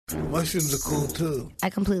Mushrooms are cool too. I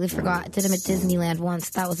completely forgot. Did them at Disneyland once.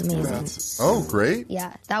 That was amazing. Great.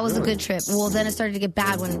 Yeah, that was a good trip. Well, then it started to get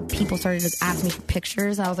bad when people started to ask me for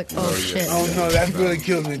pictures. I was like, shit. Oh no, that's really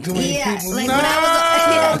killed me. Too many people. Like No,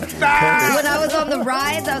 stop! When I was on the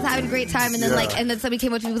rides, I was having a great time, and then and then somebody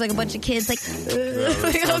came up to me with like a bunch of kids, like,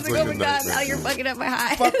 I was like, oh my god, now you're fucking up my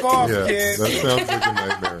high. Fuck off, Yeah, kid. that sounds like a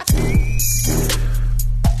nightmare.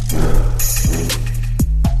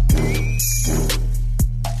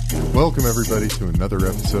 Welcome, everybody, to another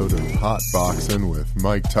episode of Hot Boxing with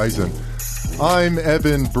Mike Tyson. I'm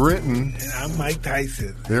Evan Britton. And I'm Mike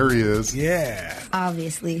Tyson. There he is. Yeah.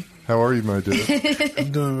 Obviously. How are you, my dude?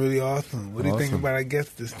 I'm doing really awesome. What do you think about our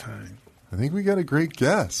guest this time? I think we got a great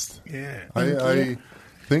guest. Yeah. I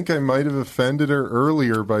think I might have offended her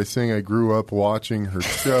earlier by saying I grew up watching her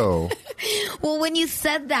show. Well, when you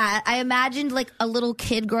said that, I imagined like a little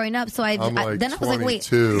kid growing up. So then I was like, wait,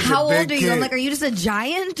 22. how old are you? kid. I'm like, are you just a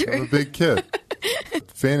giant? Or? I'm a big kid.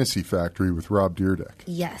 Fantasy Factory with Rob Dyrdek.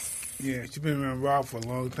 Yes. Yeah, she's been around Rob for a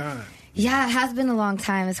long time. Yeah, it has been a long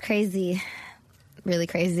time. It's crazy. Really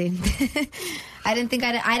crazy. I didn't think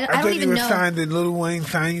I don't even know. Signed, did Lil Wayne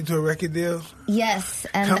sign you to a record deal? Yes.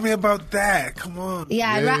 And Tell me about that. Come on.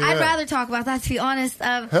 Yeah, I'd rather talk about that, to be honest.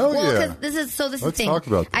 Hell well, yeah. This is the Let's thing. talk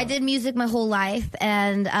about that. I did music my whole life,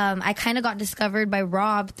 and I kind of got discovered by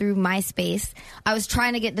Rob through MySpace. I was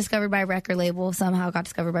trying to get discovered by a record label, somehow got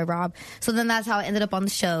discovered by Rob. So then that's how I ended up on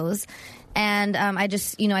the shows. And I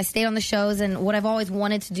just, I stayed on the shows, and what I've always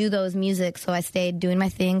wanted to do, though, is music. So I stayed doing my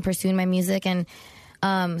thing, pursuing my music, and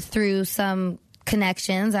through some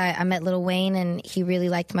connections, I met Lil Wayne, and he really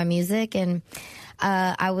liked my music, and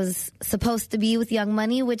I was supposed to be with Young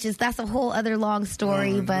Money, that's a whole other long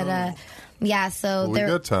story, so We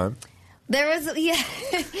got time. There was,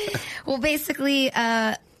 well, basically,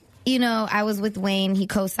 I was with Wayne, he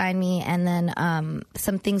co-signed me, and then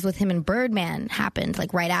some things with him and Birdman happened,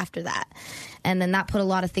 like, right after that, and then that put a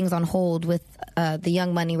lot of things on hold with the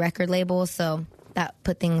Young Money record label, so that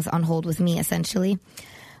put things on hold with me, essentially.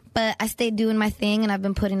 But I stayed doing my thing, and I've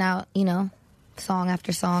been putting out, song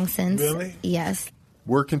after song since. Really? Yes.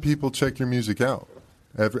 Where can people check your music out?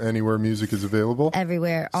 Anywhere music is available?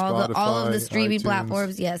 Everywhere. All of the streaming iTunes.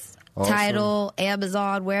 platforms, yes. Awesome. Tidal,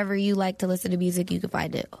 Amazon, wherever you like to listen to music, you can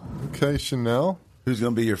find it. Okay, Chanel? Who's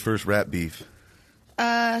going to be your first rap beef?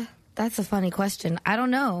 That's a funny question. I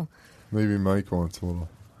don't know. Maybe Mike wants a little.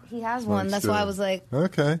 He has one. That's why I was like,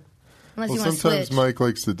 okay. unless you want to sometimes switch. Mike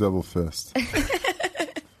likes to double fist.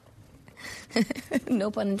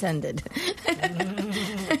 No pun intended.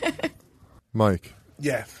 Mike.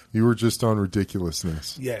 Yes. You were just on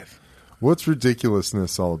Ridiculousness. Yes. What's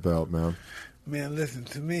Ridiculousness all about, man? Man, listen,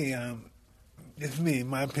 to me, it's me,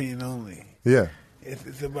 my opinion only. Yeah.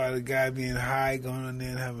 It's about a guy being high, going in there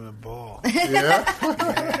and having a ball. Yeah?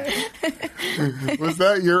 Was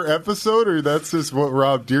that your episode, or that's just what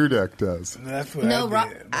Rob Dyrdek does? No, that's what No, I Rob.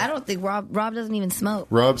 did. I don't think Rob doesn't even smoke.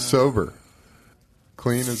 Rob's sober.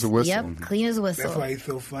 Clean as a whistle. Yep, clean as a whistle. That's why he's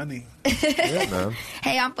so funny. Yeah, man.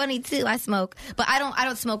 Hey, I'm funny too. I smoke, but I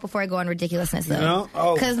don't smoke before I go on Ridiculousness though. No?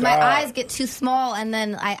 Oh, because my eyes get too small, and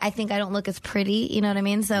then I think I don't look as pretty. You know what I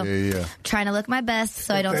mean? So Yeah. trying to look my best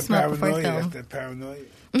so I don't That smoke before I paranoia, film. That's that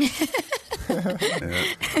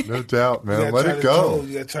paranoia. No doubt, man. You Let gotta it try the go. toad.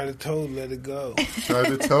 You got to try the toad, let it go. Try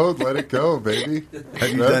the toad, let it go, baby. Have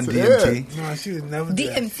you That's done DMT? it. No, she would never do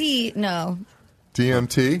that. DMT, no.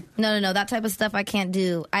 DMT? No. That type of stuff I can't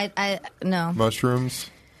do. No. Mushrooms?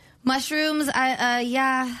 Mushrooms,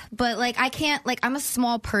 yeah, but like I can't. Like I'm a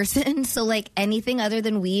small person, so like anything other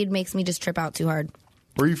than weed makes me just trip out too hard.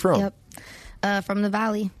 Where are you from? Yep. From the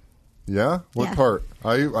Valley. Yeah? What Yeah. part?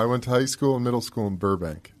 I went to high school and middle school in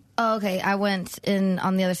Burbank. Oh, okay. I went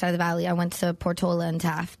on the other side of the valley. I went to Portola and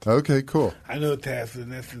Taft. Okay, cool. I know Taft,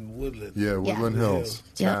 and that's in Woodland. Yeah, Woodland Hills.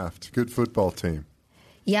 Yep. Taft. Good football team.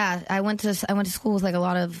 Yeah, I went to school with like a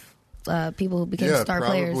lot of people who became star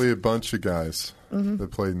probably players. a bunch of guys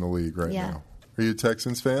that played in the league right now. Are you a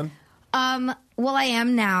Texans fan? Well, I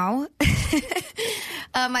am now.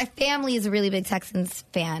 My family is a really big Texans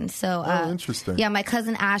fan. So, interesting. Yeah, my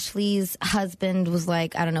cousin Ashley's husband was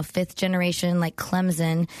like, I don't know, 5th generation, like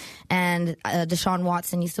Clemson. And Deshaun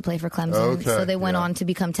Watson used to play for Clemson. Okay, So they went yeah. on to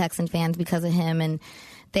become Texan fans because of him. And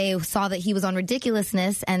they saw that he was on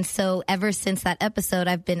Ridiculousness. And so ever since that episode,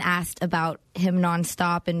 I've been asked about him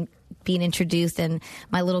nonstop and being introduced. And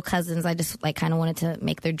my little cousins, I just like kind of wanted to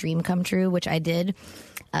make their dream come true, which I did.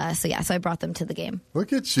 So I brought them to the game.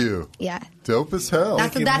 Look at you. Yeah. Dope as hell.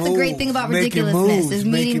 That's a great thing about Making Ridiculousness moves, is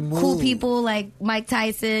meeting making cool moves. people like Mike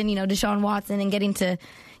Tyson, Deshaun Watson, and getting to,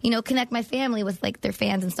 connect my family with like their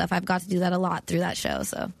fans and stuff. I've got to do that a lot through that show.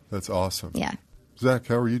 So That's awesome. yeah. Zach,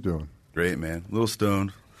 how are you doing? Great, man. A little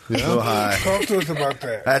stoned. Yeah? A little high. Talk to us about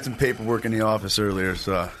that. I had some paperwork in the office earlier,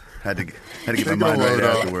 so I had to get my Take a mind right load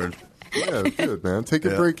up. afterward. Yeah, good, man. Take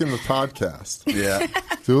a break in the podcast. Yeah.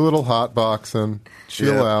 Do a little hot boxing,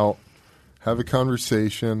 chill Yeah. out, have a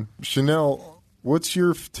conversation. Chanel, what's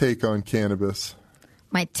your take on cannabis?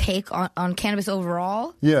 My take on cannabis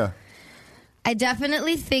overall? Yeah. I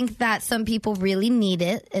definitely think that some people really need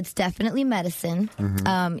it. It's definitely medicine.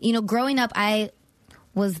 Growing up, I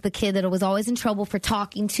was the kid that was always in trouble for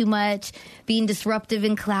talking too much, being disruptive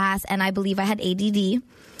in class, and I believe I had ADD.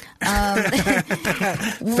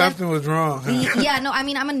 Something was wrong. Huh? Yeah, no, I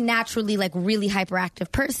mean, I'm a naturally, really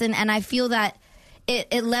hyperactive person, and I feel that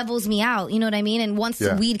it levels me out, you know what I mean? And once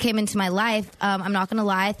weed came into my life, I'm not going to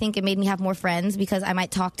lie, I think it made me have more friends because I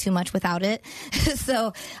might talk too much without it.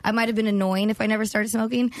 So I might have been annoying if I never started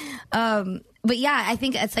smoking. But yeah, I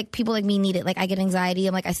think it's like people like me need it. Like I get anxiety,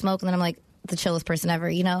 I'm like, I smoke, and then I'm like the chillest person ever,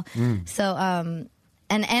 you know? So, and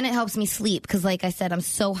it helps me sleep because, like I said, I'm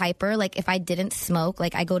so hyper. Like if I didn't smoke,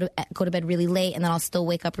 like I go to bed really late and then I'll still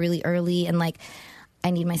wake up really early, and like I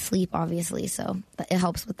need my sleep, obviously. So it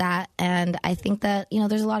helps with that. And I think that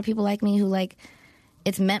there's a lot of people like me who like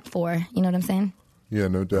it's meant for. You know what I'm saying? Yeah,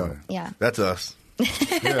 no doubt. Yeah. That's us.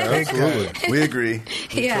 Yeah, absolutely. We agree.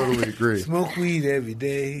 Yeah. Totally agree. Smoke weed every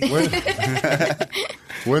day.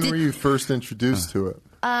 When were you first introduced to it?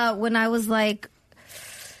 When I was like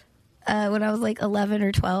 11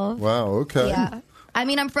 or 12. Wow, okay. Yeah. I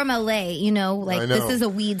mean, I'm from LA, I know. this is a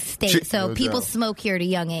weed state, so No people doubt. smoke here at a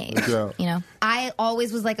young age, No doubt. I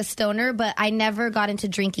always was like a stoner, but I never got into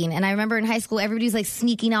drinking. And I remember in high school, everybody was like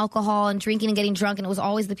sneaking alcohol and drinking and getting drunk, and it was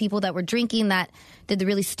always the people that were drinking that did the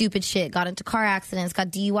really stupid shit, got into car accidents, got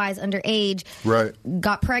DUIs underage, Right.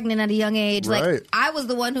 got pregnant at a young age. Right. Like, I was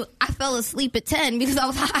the one who, I fell asleep at 10 because I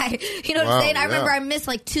was high. You know what Wow, I'm saying? I yeah. remember I missed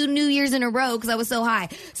like 2 New Years in a row because I was so high.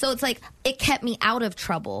 So it's like, it kept me out of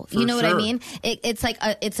trouble. For You know what I sure. mean? It's like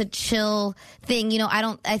it's a chill thing.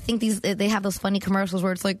 I think they have those funny commercials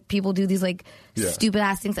where it's like people do these like Yeah. stupid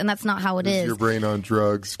ass things, and that's not how it is. Your brain on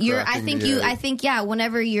drugs. I cracking think the egg.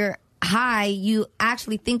 whenever you're high, you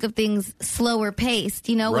actually think of things slower paced.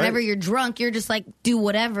 Right. Whenever you're drunk, you're just like do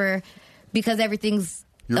whatever because everything's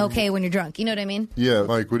okay when you're drunk. You know what I mean? Yeah,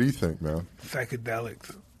 Mike, what do you think, man?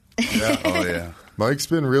 Psychedelics. Yeah. Oh, yeah. Mike's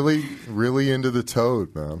been really, really into the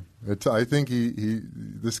toad, man. I think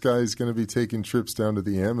this guy's going to be taking trips down to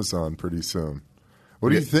the Amazon pretty soon. What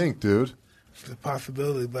do you think, dude? It's a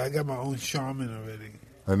possibility, but I got my own shaman already.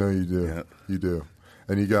 I know you do. Yeah. You do.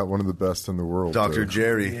 And you got one of the best in the world. Dr. too.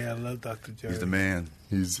 Jerry. Yeah, I love Dr. Jerry. He's the man.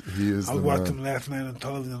 He is I the watched man. him last night on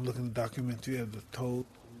television looking at the documentary of the toad.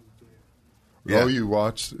 Oh, you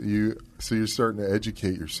watched so you're starting to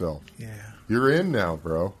educate yourself. Yeah. You're in now,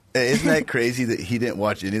 bro. Hey, isn't that crazy that he didn't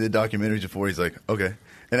watch any of the documentaries before? He's like, okay.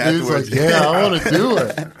 And He was afterwards, like, yeah, I want to do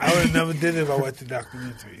it. I would have never did it if I watched the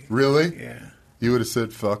documentary. Really? Yeah. You would have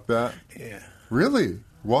said, fuck that? Yeah. Really?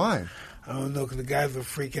 Why? I don't know, because the guys were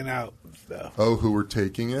freaking out and stuff. Oh, who were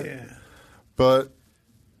taking it? Yeah. But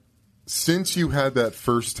since you had that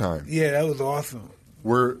first time, Yeah, that was awesome.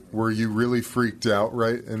 were you really freaked out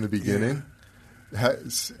right in the beginning?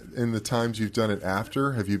 In the times you've done it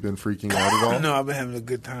after, have you been freaking out at all? No, I've been having a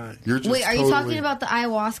good time. You're just Wait, are you talking about the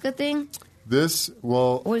ayahuasca thing? this?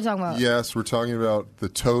 Well, What are you talking about? Yes, we're talking about the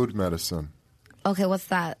toad medicine. Okay, what's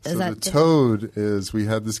that? Is So that the toad is, we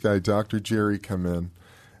had this guy, Dr. Jerry, come in,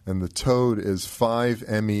 and the toad is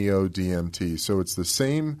 5-MeO-DMT. So it's the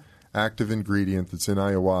same active ingredient that's in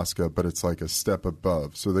ayahuasca, but it's like a step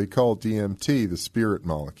above. So they call DMT the spirit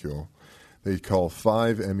molecule. They call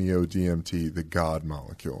 5-MeO-DMT the God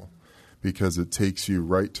molecule because it takes you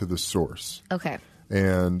right to the source. Okay.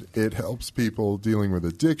 And it helps people dealing with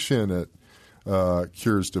addiction. It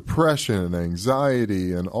cures depression and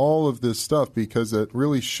anxiety and all of this stuff because it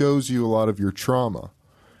really shows you a lot of your trauma,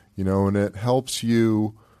 and it helps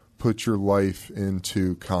you put your life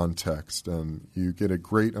into context, and you get a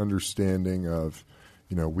great understanding of,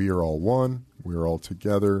 we are all one, we're all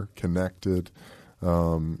together, connected.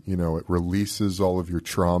 It releases all of your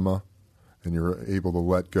trauma, and you're able to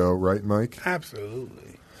let go, right, Mike?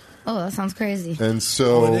 Absolutely. Oh, that sounds crazy. And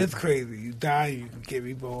so Oh, it is crazy. You die, you can get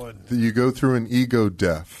reborn. you go through an ego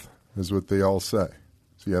death, is what they all say.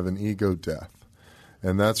 So you have an ego death.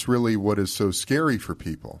 And that's really what is so scary for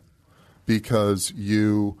people, because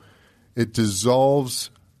it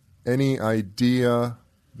dissolves any idea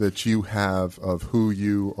that you have of who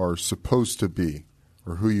you are supposed to be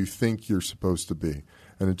or who you think you're supposed to be.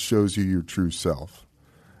 And it shows you your true self.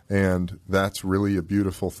 And that's really a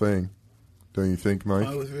beautiful thing. Don't you think, Mike?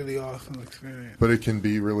 Oh, it was a really awesome experience. But it can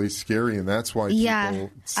be really scary, and that's why people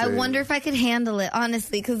say... I wonder if I could handle it,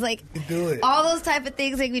 honestly, because, like, do it. all those type of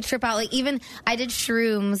things make me trip out. Like, even I did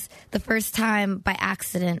shrooms the first time by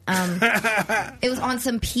accident. It was on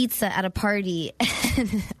some pizza at a party.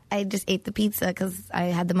 I just ate the pizza because I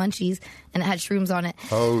had the munchies, and it had shrooms on it.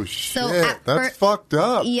 Oh, shit. So that's fucked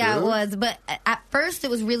up, Yeah, dude. it was. But at first, it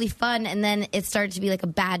was really fun, and then it started to be, like, a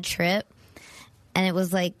bad trip. And it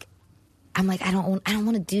was, like... I'm like, I don't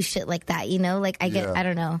want to do shit like that, you know? Like, I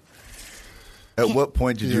don't know. At what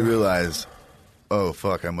point did you realize, oh,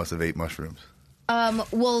 fuck, I must have ate mushrooms?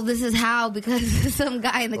 Well, this is how, because some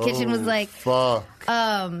guy in the kitchen was like, fuck.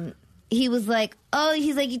 He was like, oh,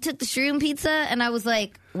 he's like, you took the shroom pizza? And I was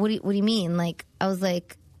like, what do you mean? Like, I was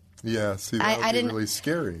like... Yeah, see, that would be didn't really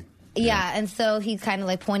scary. Yeah, and so he kind of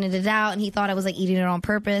like pointed it out, and he thought I was like eating it on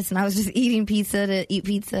purpose, and I was just eating pizza to eat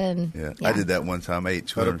pizza. And yeah. I did that one time. I ate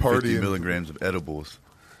 250 milligrams of edibles.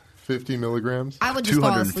 50 milligrams? I would just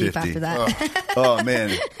fall asleep after that. Oh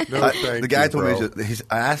man, thank the guy you, told bro. me.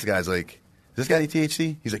 I asked the guy, I was like, "Does this guy eat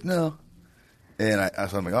THC?" He's like, "No." And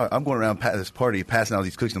so I'm like, "Oh, I'm going around this party passing out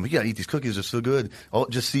these cookies." I'm like, "You gotta eat these cookies; they're so good. Oh,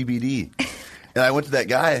 just CBD." And I went to that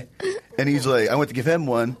guy, and he's like, I went to give him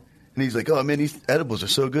one. And he's like, "Oh man, these edibles are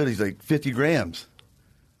so good." He's like, 50 grams.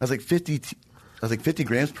 I was like, 50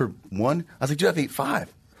 grams per one. I was like, "Dude, I've ate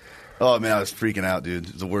 5." Oh man, I was freaking out, dude.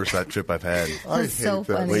 It's the worst trip I've had. I hate so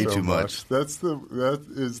that funny. Way so too much. That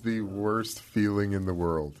is the worst feeling in the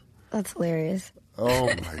world. That's hilarious. Oh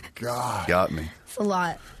my god. Got me. It's a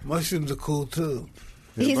lot. Mushrooms are cool too.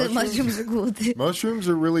 He said mushrooms are cool too. Mushrooms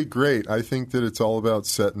are really great. I think that it's all about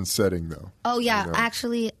set and setting, though. Oh yeah, You know?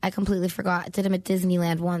 actually, I completely forgot. I did them at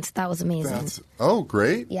Disneyland once. That was amazing.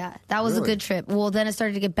 Great. Yeah, that was a Really? good trip. Well, then it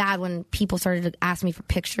started to get bad when people started to ask me for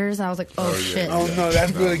pictures. I was like, oh, shit. Oh no,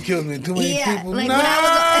 that's really killed me. Too many people. Like No!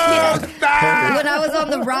 when I was on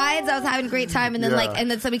the rides, I was having a great time, and then Yeah.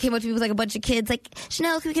 and then somebody came up to me with like a bunch of kids, like,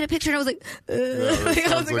 Chanel, can we get a picture? And I was like, that I was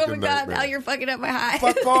sounds like, like oh a my god, nightmare. now you're fucking up my high.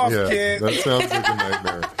 Fuck off, Yeah, kid. that sounds like a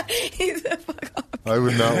nightmare. He said, fuck off. I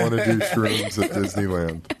would not want to do shrooms at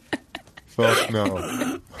Disneyland. Fuck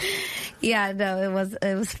no. Yeah, no,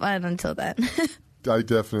 it was fun until then. I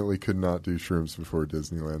definitely could not do shrooms before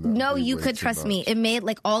Disneyland. That would No, be you way could too trust me. much. It made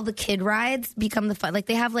like all the kid rides become the fun. Like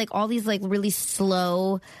they have like all these like really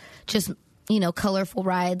slow, just colorful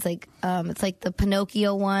rides. Like it's like the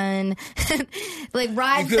Pinocchio one, like You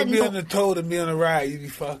rides could that be on the toad and be on the ride. You'd be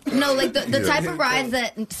fucked up. no, like the Yeah. type of rides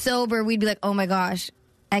that sober we'd be like, oh my gosh.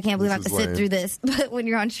 I can't believe I have This to is sit lame. through this. But when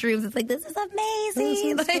you're on shrooms, it's like, this is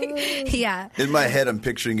amazing. Like, yeah. In my head, I'm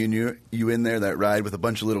picturing you in there, that ride with a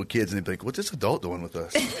bunch of little kids, and they'd be like, "What's this adult doing with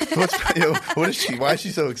us? What is she? Why is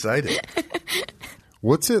she so excited?"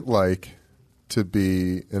 What's it like to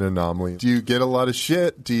be an anomaly? Do you get a lot of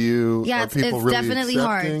shit? Do you? Yeah, are it's people really definitely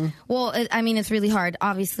accepting? hard. Well, it's really hard.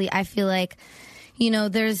 Obviously, I feel like,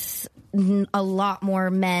 there's a lot more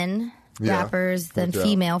men rappers than no doubt.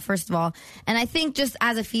 female, first of all. And I think just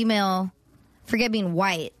as a female, forget being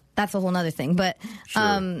white, that's a whole nother thing. But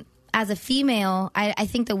Sure. as a female, I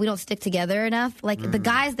think that we don't stick together enough. Like the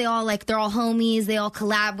guys, they're all homies. They all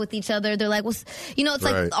collab with each other. They're like, well, it's Right.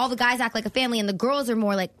 like all the guys act like a family, and the girls are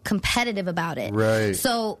more like competitive about it. Right.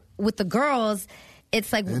 So with the girls,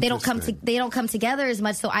 it's like they don't come together as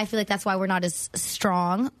much. So I feel like that's why we're not as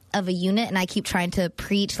strong of a unit. And I keep trying to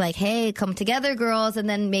preach like, hey, come together, girls, and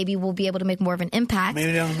then maybe we'll be able to make more of an impact.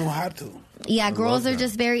 Maybe they don't know how to. Yeah, girls are that.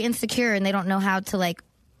 just very insecure, and they don't know how to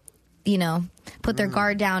put their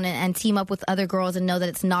guard down and team up with other girls and know that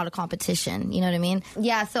it's not a competition. You know what I mean?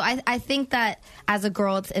 Yeah. So I think that as a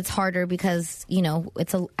girl, it's harder because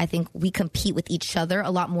I think we compete with each other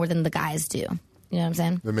a lot more than the guys do. You know what I'm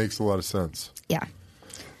saying? That makes a lot of sense. Yeah.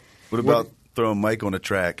 What about throwing Mike on a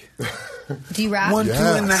track? Do you rap? 1, 2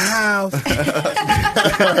 in the house.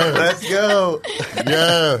 Let's go.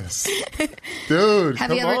 Yes, dude. Have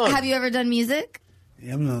come you ever on. have you ever done music?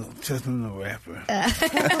 Yeah, I'm no rapper.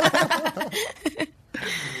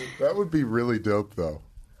 That would be really dope, though.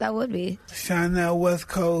 That would be. Shine out West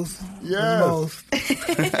Coast. Yes. The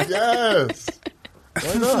most. Yes.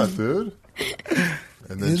 Why not, dude?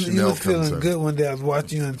 And then You Chanel was comes feeling in. good one day. I was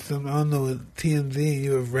watching you on some, I don't know, TMZ, and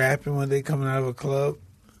you were rapping one day coming out of a club.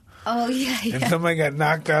 Oh, yeah, And yeah. somebody got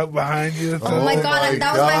knocked out behind you. Oh, my God.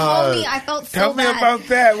 That was my homie. I felt so Tell me bad. about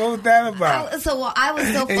that. What was that about? I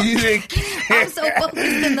was so And you didn't care. I was so focused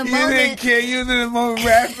in the You didn't moment. care. You was in the moment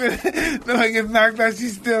rapping. Somebody gets knocked out. She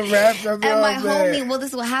still raps. And my homie, well,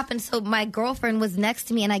 this is what happened. So my girlfriend was next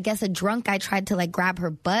to me, and I guess a drunk guy tried to like grab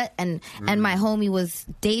her butt, and my homie was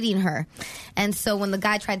dating her. And so when the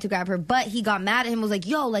guy tried to grab her butt, he got mad at him. Was like,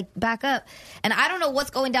 "Yo, like back up!" And I don't know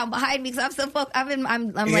what's going down behind me because I'm so fucked. I'm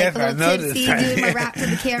like a little tipsy, doing my rap to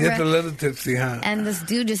the camera. Just a little tipsy, huh? And this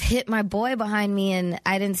dude just hit my boy behind me, and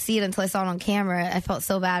I didn't see it until I saw it on camera. I felt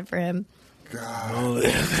so bad for him. God. What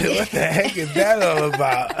the heck is that all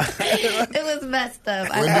about? It was messed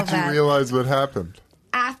up. I When felt did you bad. realize what happened?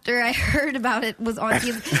 After I heard about it was on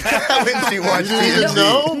TV. When she watched You didn't even TMZ.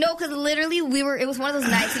 know? No, because literally it was one of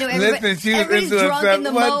those nights, you know, everybody, Listen, she was everybody's into drunk in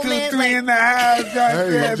the herself. 1, moment. 2, 3 like, in the house.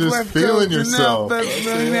 Hey, you're just feeling yourself.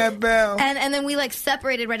 Ring that bell. and then we like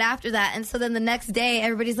separated right after that. And so then the next day,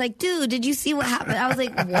 everybody's like, dude, did you see what happened? I was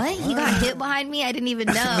like, what? He got hit behind me? I didn't even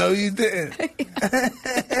know. No, you didn't.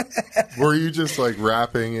 Were you just like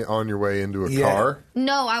rapping on your way into a Yeah. car?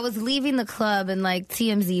 No, I was leaving the club and like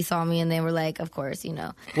TMZ saw me and they were like, of course, you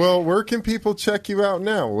know. Well, where can people check you out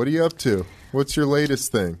now? What are you up to? What's your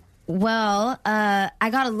latest thing? Well, I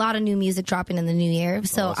got a lot of new music dropping in the new year,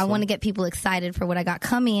 so I Awesome. want to get people excited for what I got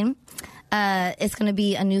coming. It's going to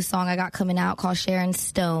be a new song I got coming out called Sharon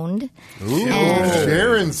Stoned. Ooh, And-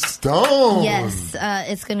 Sharon Stone. Yes,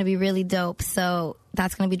 it's going to be really dope. So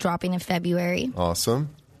that's going to be dropping in February. Awesome.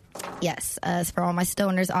 Yes, it's for all my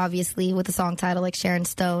stoners, obviously, with the song title like Sharon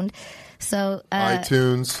Stoned. So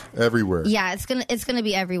iTunes, everywhere. yeah, it's gonna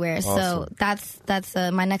be everywhere. Awesome. So that's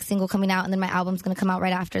my next single coming out, and then my album's gonna come out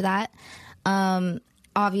right after that.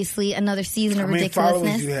 Obviously, another season How of many followers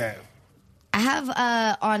Ridiculousness. you have? I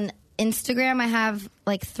have on Instagram, I have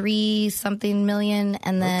like 3-something million,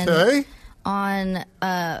 and then Okay. on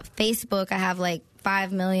Facebook, I have like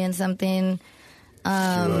 5 million something.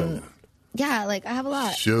 Yeah, like I have a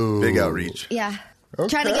lot. Sure. Big outreach. Yeah, Okay.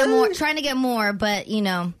 trying to get more, but you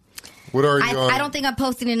know, What are you on? I don't think I'm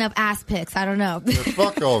posting enough ass pics. I don't know.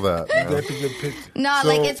 Fuck all that. man. That's a good picture. No, So-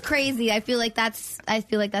 like it's crazy. I feel like that's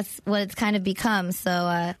what it's kind of become.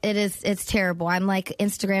 So it's terrible. I'm like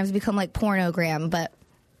Instagram's become like pornogram, but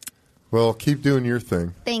Well, keep doing your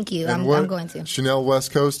thing. thank you. And I'm going to. Chanel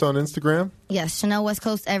West Coast on Instagram? Yes, Chanel West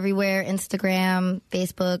Coast everywhere. Instagram,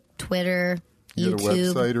 Facebook, Twitter, You got a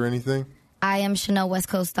YouTube. website or anything? I am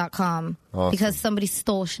ChanelWestCoast.com Awesome. because somebody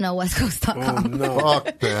stole ChanelWestCoast.com. Oh, no.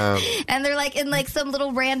 Fuck them. And they're like in like some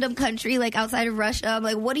little random country like outside of Russia. I'm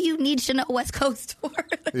like, what do you need Chanel West Coast for?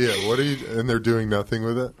 Yeah, what are you? And they're doing nothing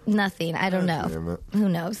with it? Nothing. I don't know. Damn it. Who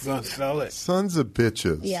knows? Gonna sell it. Sons of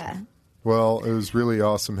bitches. Yeah. Well, it was really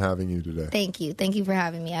awesome having you today. Thank you. Thank you for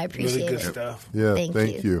having me. I Really appreciate good it. stuff. Yeah, Thank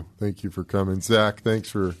thank you. you. Thank you for coming. Zach, thanks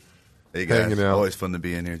for Hey guys, hanging out. always fun to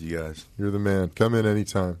be in here with you guys. You're the man. Come in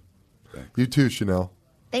anytime. Thanks. You too, Chanel.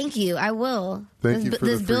 Thank you. I will. Thank you for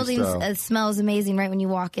this the building freestyle. smells amazing right when you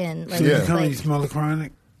walk in. Like, So Yeah. you tell me you like- smell the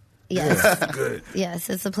chronic? yes, Good. yes.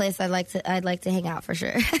 It's a place I'd like to hang out for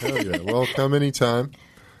sure. Hell yeah. Well, come anytime.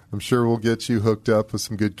 I'm sure we'll get you hooked up with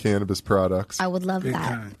some good cannabis products. I would love Big that.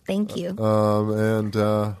 time. Thank you. And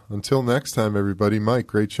until next time, everybody, Mike,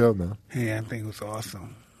 great show, man. Hey, I think it was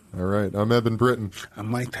awesome. All right. I'm Evan Britton.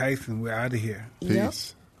 I'm Mike Tyson. We're out of here. Yep.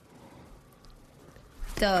 Peace.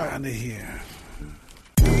 Dope. Out of here.